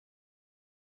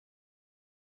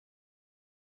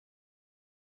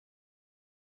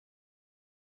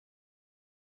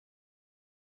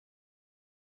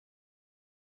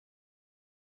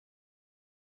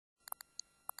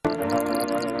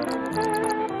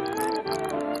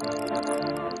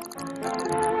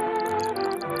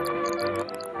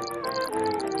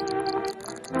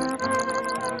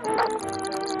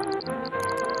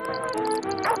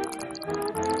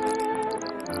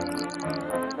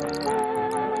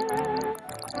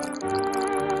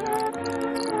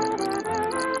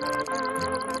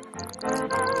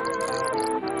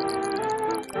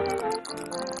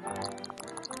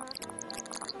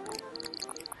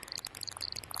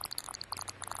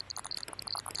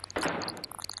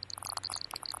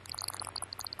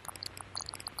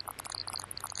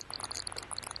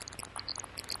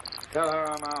Tell her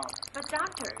I'm out. But,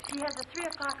 Doctor, she has a 3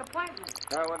 o'clock appointment.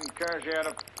 I wouldn't care if she had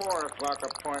a 4 o'clock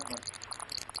appointment.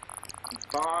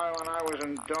 Boy, when I was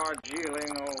in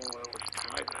Darjeeling, it was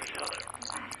tight as hell.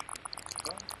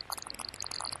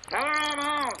 Tell her I'm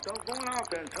out. Don't go out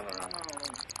there and tell her I'm out.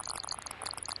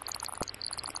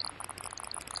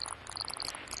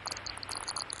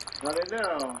 What do you do?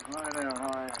 I know. How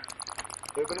are you?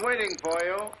 We've been waiting for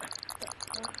you.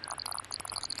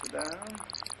 Sit down.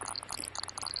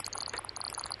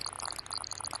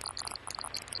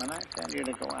 When I tell you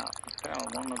to go out and tell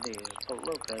one of these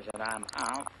palookas that I'm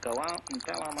out, go out and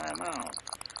tell them I'm out.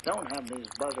 Don't have these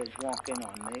buzzards walk in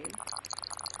on me.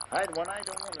 Hide when I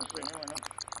don't want to see them.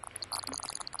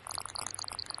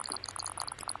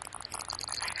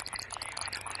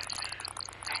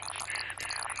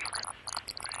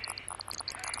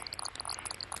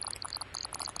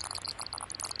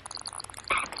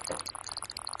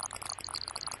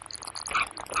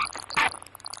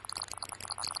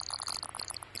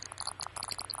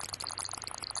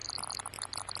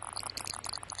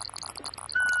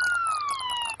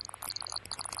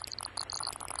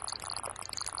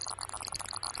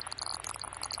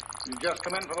 You just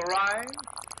come in for the ride?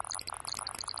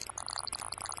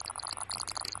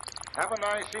 Haven't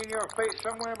I seen your face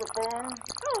somewhere before?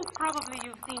 Oh, probably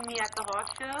you've seen me at the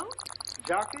horse show.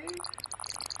 Jockey?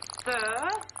 Sir?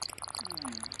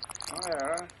 Oh,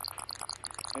 yeah.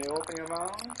 Can you open your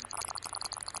mouth?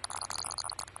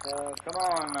 Come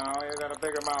on now. You got a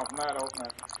bigger mouth than that. Open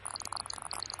it.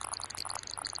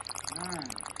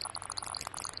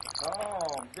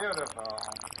 Oh, beautiful.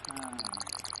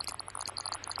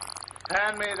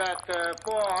 Hand me that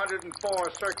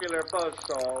 404 circular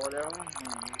buzzsaw, will you?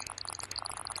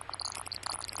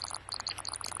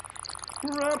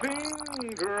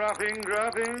 Dropping.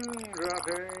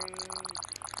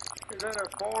 Is that a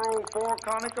 404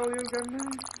 conical you give me?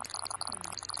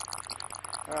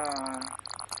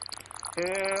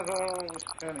 Here those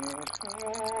pennies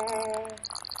fall.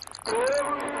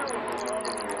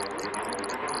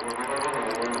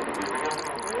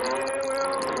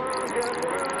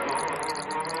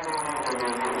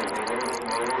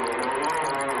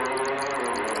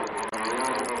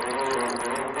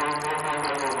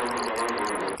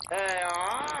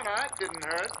 Didn't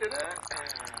hurt, did it?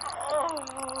 Oh.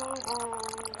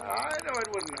 I know it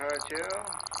wouldn't hurt you.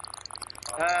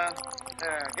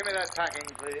 Give me that packing,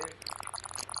 please.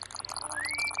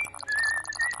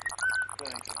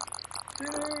 Thank you.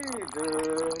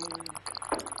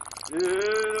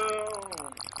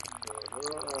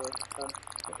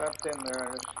 Put that in there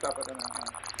and stuff it in there.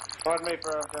 Pardon me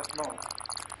for just a moment.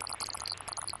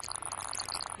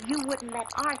 You wouldn't let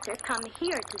Arthur come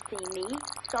here to see me,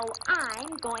 so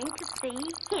I'm going to see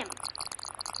him.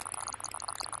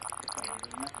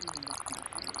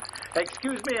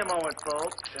 Excuse me a moment,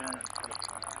 folks.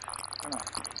 Come on.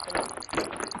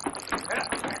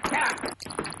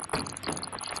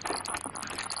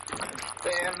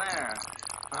 Stay in there.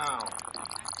 Now,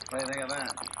 what do you think of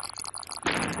that?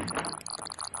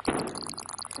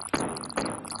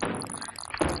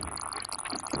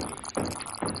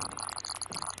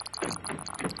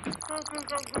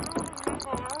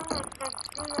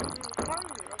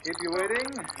 Keep you waiting?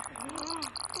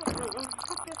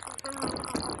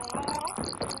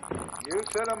 You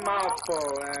said a mouthful.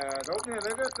 Open your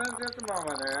lips just a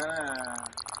moment there.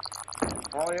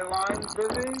 All your lines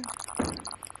busy?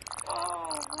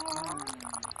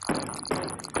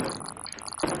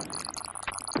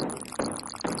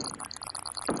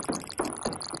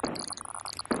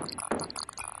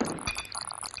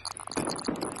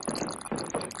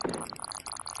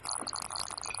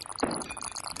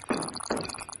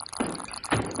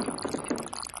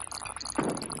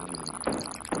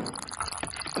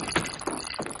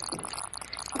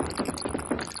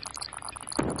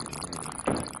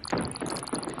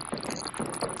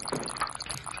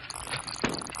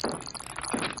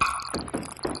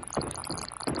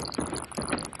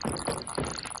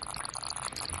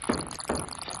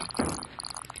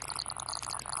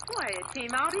 It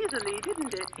came out easily,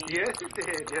 didn't it? Yes, it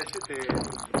did.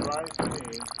 Surprise to me.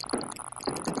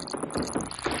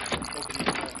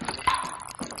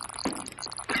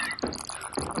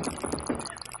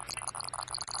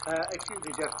 Excuse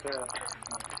me, just,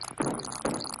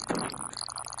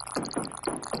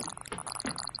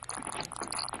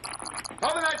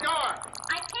 Open that door!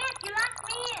 I can't. You locked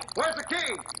me in. Where's the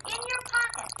key? In your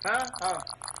pocket. Huh? Oh.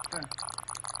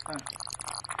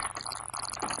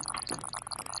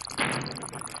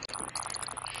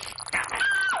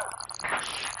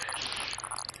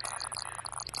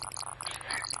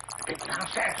 It's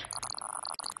downstairs.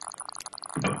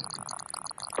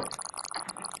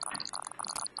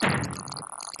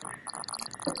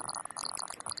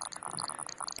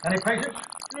 Any patients?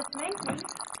 Miss Macy.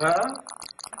 Huh?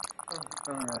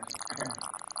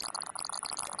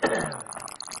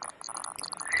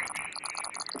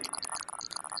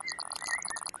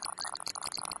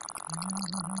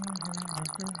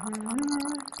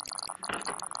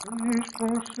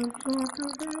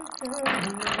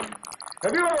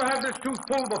 Have you ever had this tooth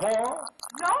pulled before?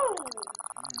 No.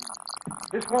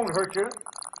 This won't hurt you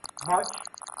much.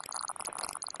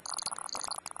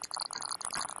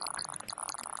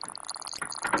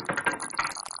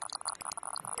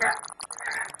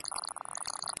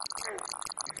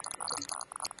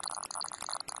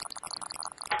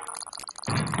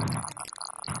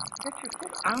 Get your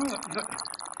foot out.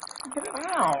 Get it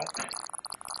out.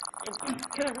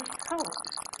 Get it out.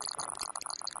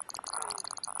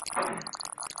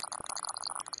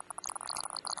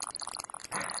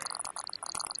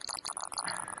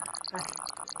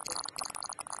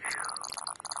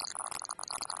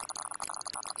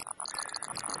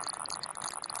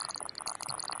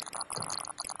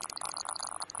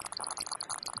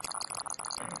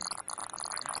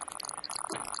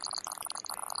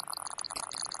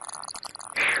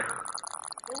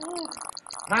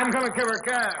 I'm going to give her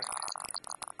gas.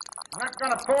 Not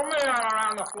going to pull me all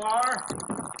around the floor.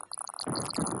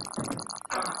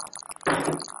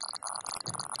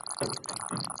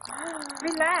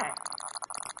 Relax.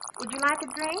 Would you like a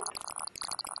drink?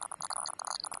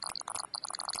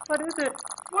 What is it?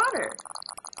 Water.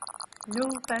 No,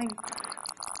 thanks.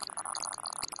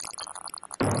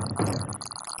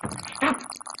 Stop.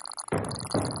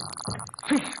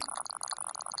 Cease.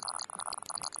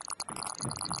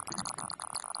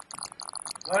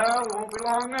 Well, it won't be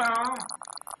long now.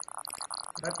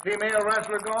 That female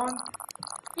wrestler gone?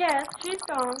 Yes, she's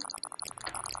gone.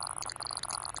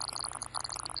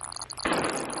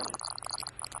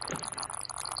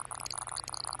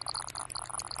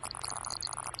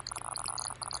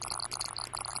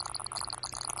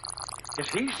 Is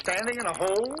he standing in a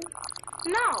hole?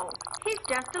 No, he's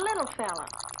just a little fella.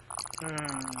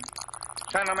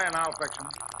 Send him in. I'll fix him.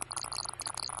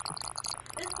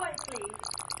 This way, please.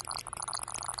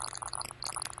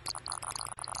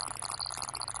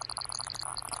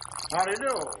 How do you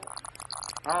do?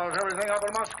 How's everything up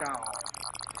in Moscow?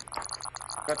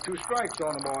 Got 2 strikes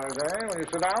on the boys, eh? Will you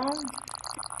sit down?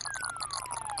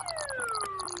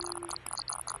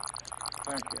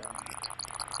 Thank you.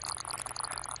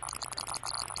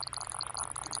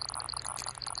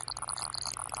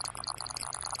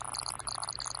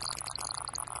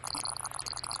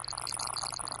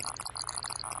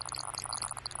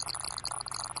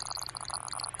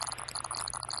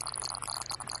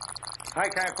 I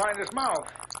can't find his mouth.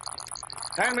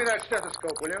 Hand me that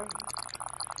stethoscope, will you?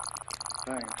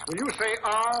 Thanks. Will you say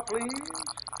ah, please?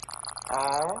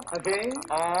 Ah. Again?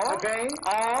 Ah. Again?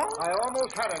 Ah. I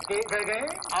almost had it. Again?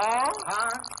 Ah. Ha.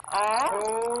 Ah.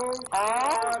 Oh. Ah.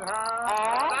 Ha.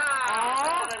 Ah.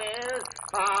 That's what it is.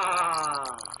 Ah.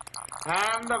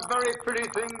 And a very pretty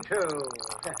thing, too.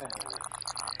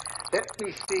 Let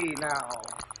me see now.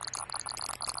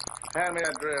 Hand me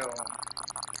that drill.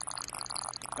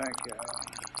 Thank you.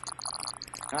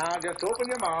 Now, just open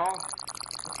your mouth.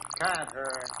 Can't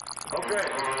hurt. Okay.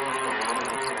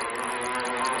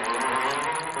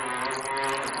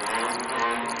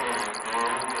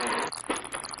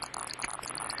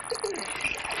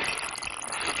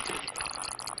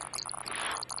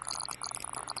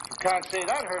 You can't say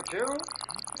that hurt you.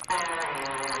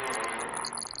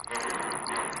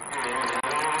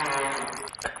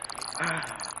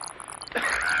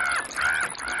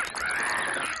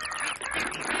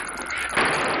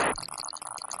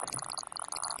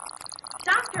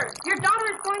 Doctor, your daughter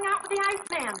is going out with the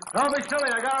Iceman. Don't be silly.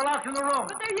 I got her locked in the room.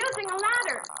 But they're using a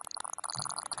ladder.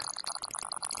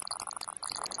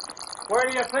 Where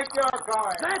do you think you're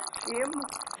going? That's him.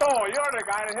 Oh, you're the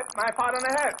guy that hit my pot on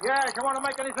the head. Yeah, you want to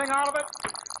make anything out of it?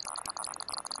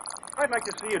 I'd like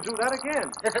to see you do that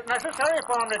again. Is it necessary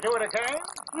for him to do it again?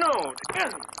 No,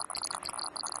 again.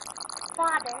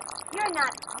 Father, you're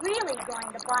not really going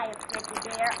to buy a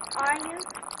Frigidaire, are you?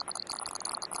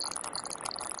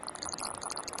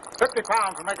 50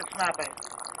 pounds to make it snappy.